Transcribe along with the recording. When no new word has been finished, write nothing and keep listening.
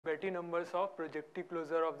Betti numbers of projective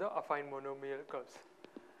closure of the affine monomial curves.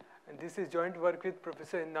 And this is joint work with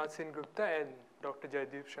Professor Innath Singh Gupta and Dr.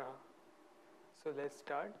 Jaideep Shah. So let's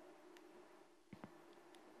start.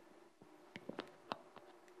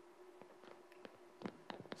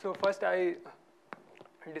 So first I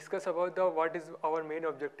discuss about what is our main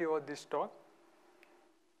objective of this talk.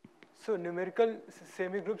 So numerical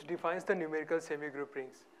semigroups defines the numerical semigroup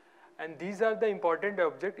rings. And these are the important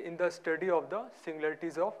object in the study of the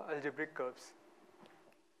singularities of algebraic curves.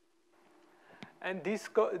 And these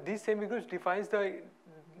semigroups defines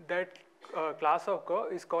that class of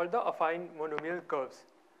curve is called the affine monomial curves.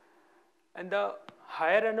 And the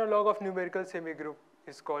higher analog of numerical semigroup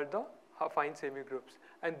is called the affine semigroups.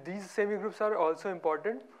 And these semigroups are also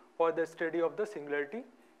important for the study of the singularity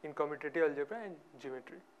in commutative algebra and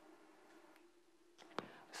geometry.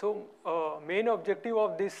 So main objective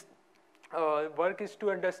of this work is to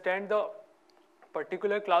understand the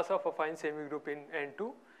particular class of affine semigroup in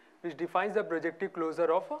N2, which defines the projective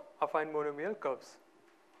closure of affine monomial curves.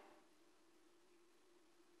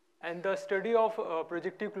 And the study of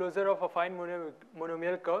projective closure of affine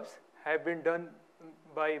monomial curves have been done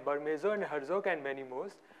by Bermejo and Herzog and many more.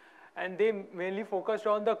 And they mainly focused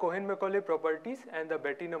on the Cohen-Macaulay properties and the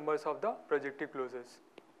Betti numbers of the projective closures.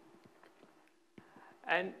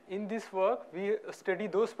 And in this work, we study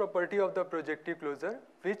those properties of the projective closure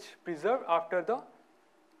which preserve after the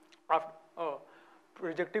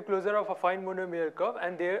projective closure of affine monomial curve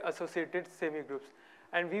and their associated semigroups.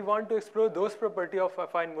 And we want to explore those properties of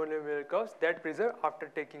affine monomial curves that preserve after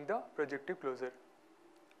taking the projective closure.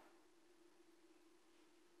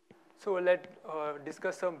 So let's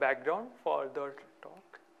discuss some background for the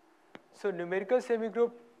talk. So numerical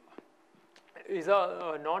semigroup is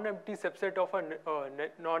a non-empty subset of a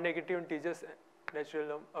non-negative integers natural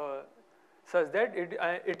number, such that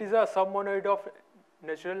it is a submonoid of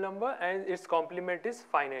natural number and its complement is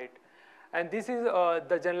finite. And this is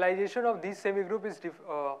the generalization of this semigroup is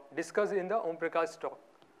discussed in the Om Prakash talk.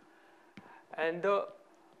 And the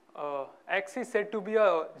X is said to be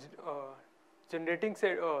a generating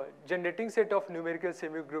set of numerical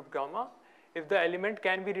semigroup gamma if the element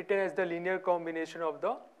can be written as the linear combination of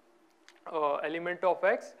the element of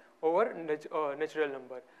X over natural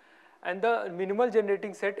number. And the minimal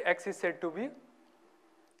generating set X is said to be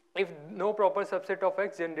if no proper subset of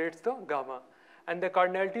X generates the gamma. And the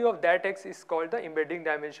cardinality of that X is called the embedding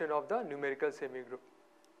dimension of the numerical semigroup.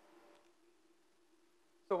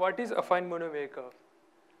 So what is affine monomial curve?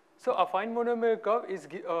 So affine monomial curve is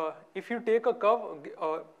if you take a curve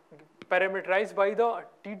parameterized by the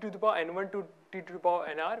t to the power n1 to t to the power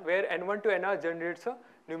nr, where n1 to nr generates a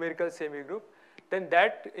numerical semigroup, then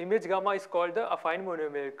that image gamma is called the affine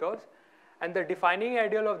monomial curves. And the defining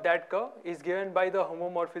ideal of that curve is given by the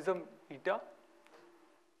homomorphism eta.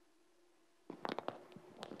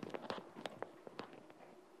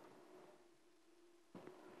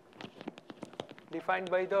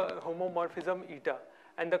 Defined by the homomorphism eta.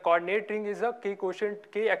 And the coordinate ring is a k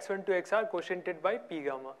x1 to xr quotiented by p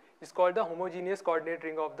gamma. It's called the homogeneous coordinate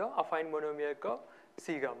ring of the affine monomial curve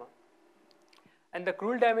C gamma. And the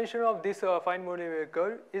crude dimension of this affine monomial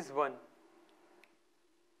curve is 1.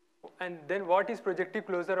 And then what is projective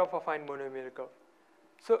closure of affine monomial curve?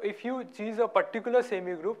 So if you choose a particular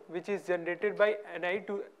semigroup which is generated by ni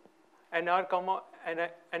to nr comma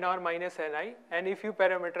nr minus ni, and if you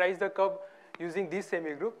parameterize the curve using this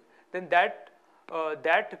semigroup, then that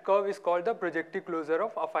curve is called the projective closure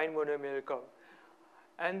of affine monomial curve.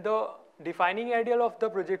 And the defining ideal of the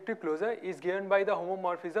projective closure is given by the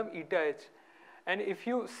homomorphism eta h. And if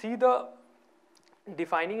you see the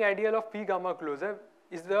defining ideal of P gamma closure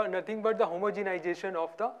is nothing but the homogenization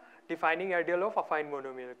of the defining ideal of affine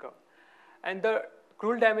monomial curve. And the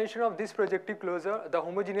crude dimension of this projective closure, the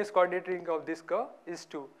homogeneous coordinate ring of this curve is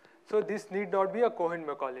 2. So this need not be a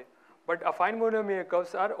Cohen-Macaulay. But affine monomial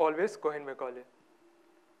curves are always Cohen-Macaulay.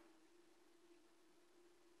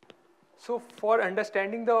 So for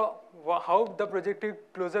understanding how the projective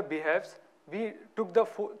closure behaves, we took the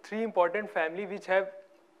three important family which have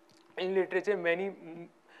in literature many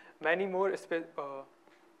more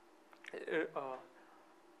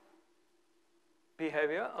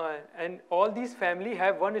behavior, and all these family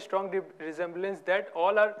have one strong resemblance that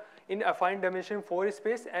all are in affine dimension 4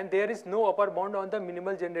 space, and there is no upper bound on the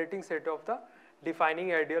minimal generating set of the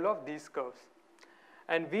defining ideal of these curves.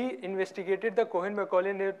 And we investigated the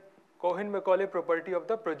Cohen-Macaulay property of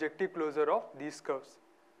the projective closure of these curves.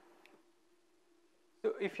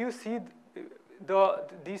 So if you see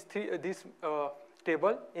this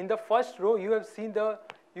table, in the first row you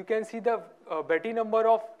can see the Betti number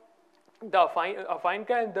of the affine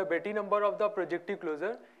curve and the Betti number of the projective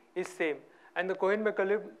closure is same, and the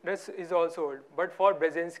Cohen-Macaulay-ness is also old. But for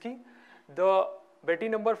Brzezinski, the Betti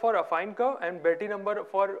number for affine curve and Betti number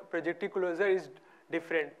for projective closure is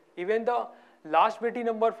different. Even the last Betti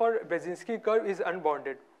number for Brzezinski curve is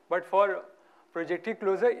unbounded, but for projective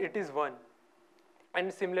closure it is 1.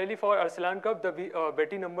 And similarly for Arsalan curve, the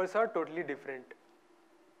Betti numbers are totally different.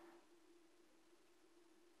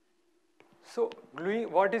 So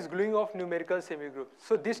gluing, what is gluing of numerical semigroup?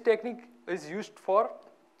 So this technique is used for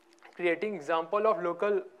creating example of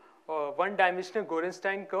local one-dimensional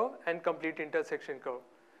Gorenstein curve and complete intersection curve.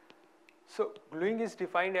 So gluing is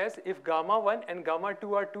defined as if gamma 1 and gamma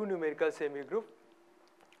 2 are two numerical semigroup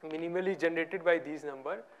minimally generated by these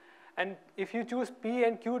number, and if you choose P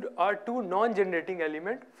and Q are two non-generating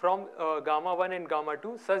element from gamma 1 and gamma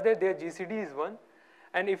 2 such that their GCD is 1,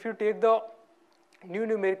 and if you take the new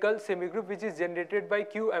numerical semigroup which is generated by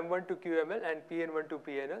QM1 to QML and PN1 to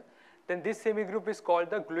PNL, then this semigroup is called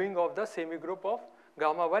the gluing of the semigroup of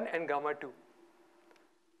gamma 1 and gamma 2.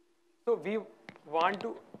 So we want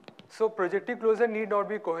to, so projective closure need not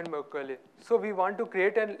be Cohen-Macaulay. So we want to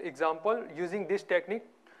create an example using this technique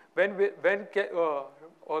when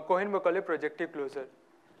Cohen-Macaulay projective closure.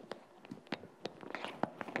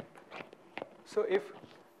 So if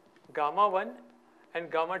gamma 1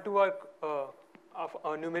 and gamma 2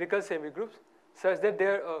 are numerical semigroups such that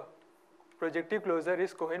their projective closure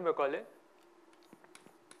is Cohen-Macaulay,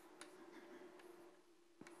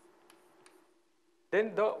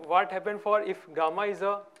 then what happened for if gamma is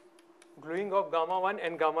a gluing of gamma 1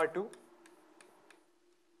 and gamma 2,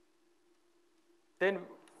 then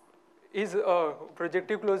is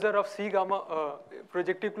projective closure of C gamma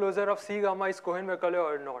is Cohen-Macaulay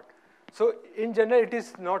or not? So in general it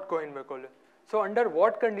is not Cohen-Macaulay. So under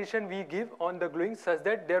what condition we give on the gluing such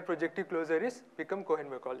that their projective closure is become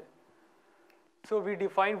Cohen-Macaulay? So we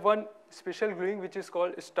define one special gluing which is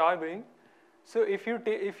called star gluing. So if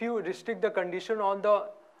you restrict the condition on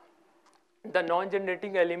the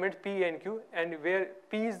non-generating element P and Q, and where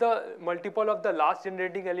P is the multiple of the last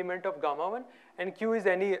generating element of gamma 1 and Q is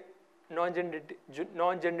any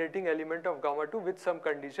non-generating element of gamma 2 with some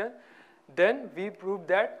condition, then we prove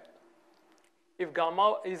that if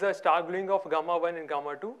gamma is a star gluing of gamma 1 and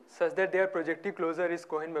gamma 2 such that their projective closure is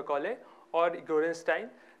Cohen-Macaulay or Gorenstein,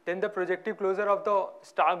 then the projective closure of the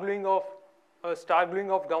star gluing of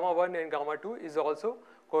gamma 1 and gamma 2 is also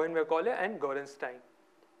Cohen-Macaulay and Gorenstein.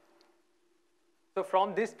 So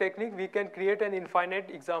from this technique we can create an infinite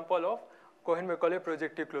example of Cohen-Macaulay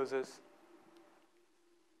projective closures.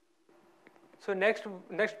 So next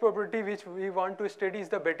property which we want to study is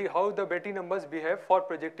the Betti, how the Betti numbers behave for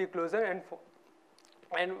projective closure and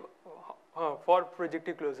for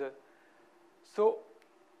projective closure. So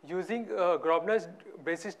using Grobner's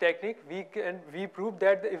basis technique, we prove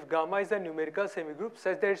that if gamma is a numerical semigroup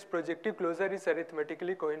such that its projective closure is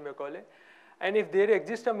arithmetically Cohen-Macaulay, and if there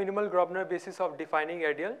exists a minimal Grobner basis of defining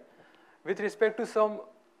ideal with respect to some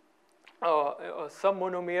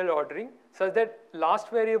monomial ordering such that last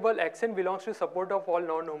variable xn belongs to support of all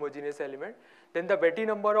non-homogeneous element, then the Betti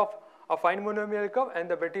number of affine monomial curve and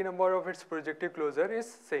the Betti number of its projective closure is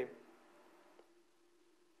same.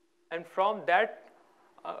 And from that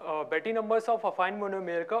Betti numbers of affine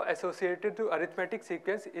monomial curve associated to arithmetic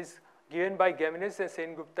sequence is given by Gandhinagar,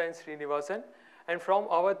 Sengupta and Srinivasan, and from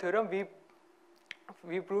our theorem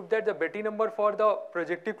we prove that the Betti number for the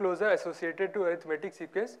projective closure associated to arithmetic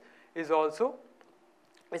sequence is also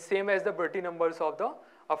same as the Betti numbers of the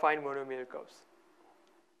affine monomial curves.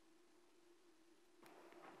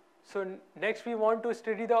 So next we want to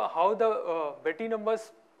study how the Betti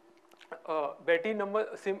numbers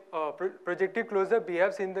projective closure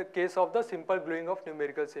behaves in the case of the simple gluing of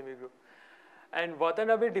numerical semigroup. And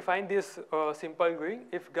Watanabe defined this simple gluing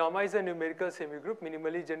if gamma is a numerical semigroup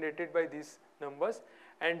minimally generated by these numbers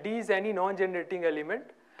and D is any non-generating element,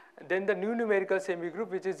 then the new numerical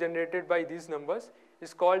semigroup which is generated by these numbers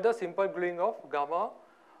is called the simple gluing of gamma.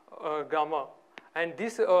 And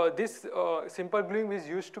this simple gluing is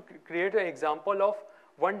used to create an example of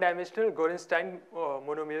one-dimensional Gorenstein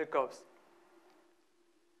monomial curves.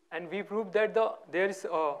 And we prove that there is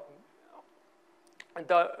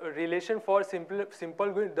the relation for simple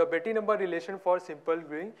gluing, the Betti number relation for simple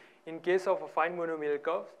gluing in case of affine monomial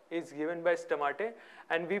curve is given by Stamate,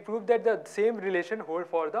 and we prove that the same relation hold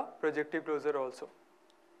for the projective closure also.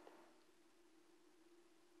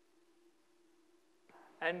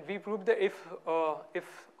 And we prove that if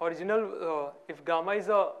gamma is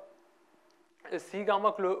a C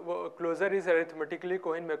gamma closure is arithmetically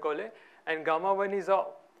Cohen-Macaulay and gamma 1 is a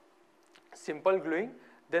simple gluing,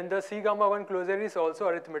 then the C gamma 1 closure is also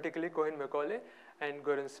arithmetically Cohen-Macaulay and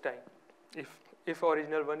Gorenstein. If if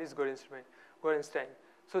original one is Gorenstein.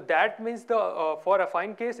 So that means the for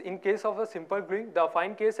affine case, in case of a simple ring, the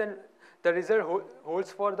affine case and the result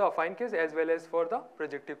holds for the affine case as well as for the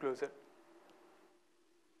projective closure.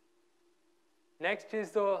 Next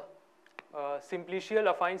is the simplicial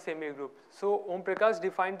affine semigroup. So Om Prakash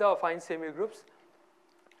defined the affine semigroups,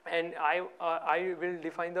 and I will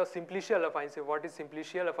define the simplicial affine semigroup. What is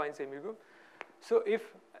simplicial affine semigroup? So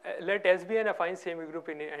if let S be an affine semigroup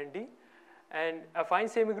in ND, and affine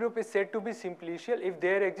semigroup is said to be simplicial if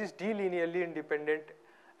there exist d linearly independent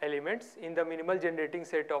elements in the minimal generating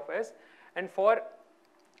set of S, and for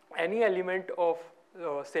any element of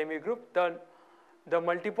semigroup, the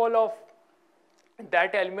multiple of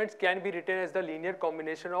that elements can be written as the linear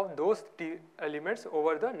combination of those d elements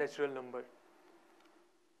over the natural number.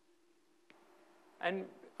 And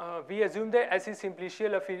we assume that S is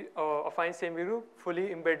simplicial affine semigroup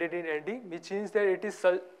fully embedded in ND, which means that it is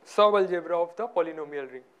subalgebra of the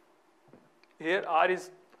polynomial ring. Here R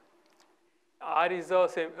is a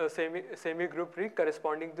semigroup ring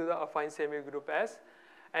corresponding to the affine semigroup S,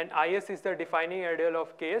 and IS is the defining ideal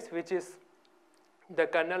of KS, which is the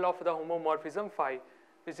kernel of the homomorphism phi,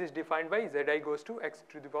 which is defined by Zi goes to x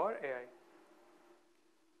to the power ai.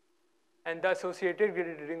 And the associated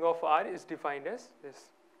graded ring of R is defined as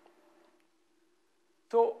this.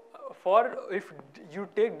 So for if you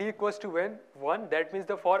take D equals to 1, that means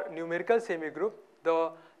for numerical semigroup,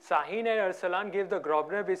 the Sahin and Arsalan gave the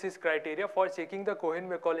Grobner basis criteria for checking the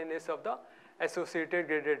Cohen-Macaulayness of the associated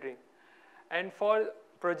graded ring. And for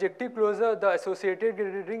projective closure, the associated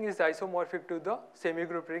graded ring is isomorphic to the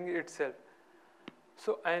semigroup ring itself.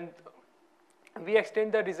 So, and we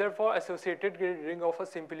extend the result for associated graded ring of a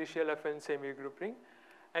simplicial affine semigroup ring,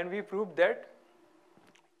 and we prove that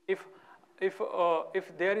if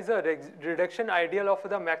there is a reduction ideal of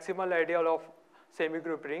the maximal ideal of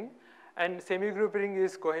semigroup ring, and semigroup ring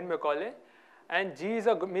is Cohen-Macaulay, and G is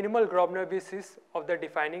a minimal Grobner basis of the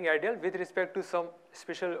defining ideal with respect to some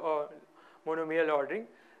special monomial ordering,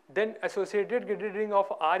 then associated graded ring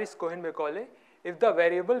of R is Cohen-Macaulay if the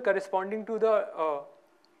variable corresponding to the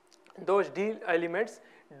those D elements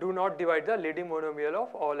do not divide the leading monomial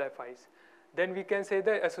of all Fi's. Then we can say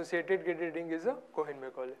the associated graded ring is a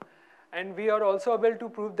Cohen-Macaulay. And we are also able to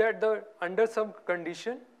prove that under some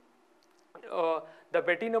condition, the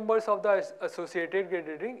Betti numbers of the associated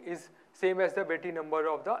graded ring is same as the Betti number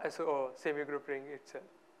of the semigroup ring itself.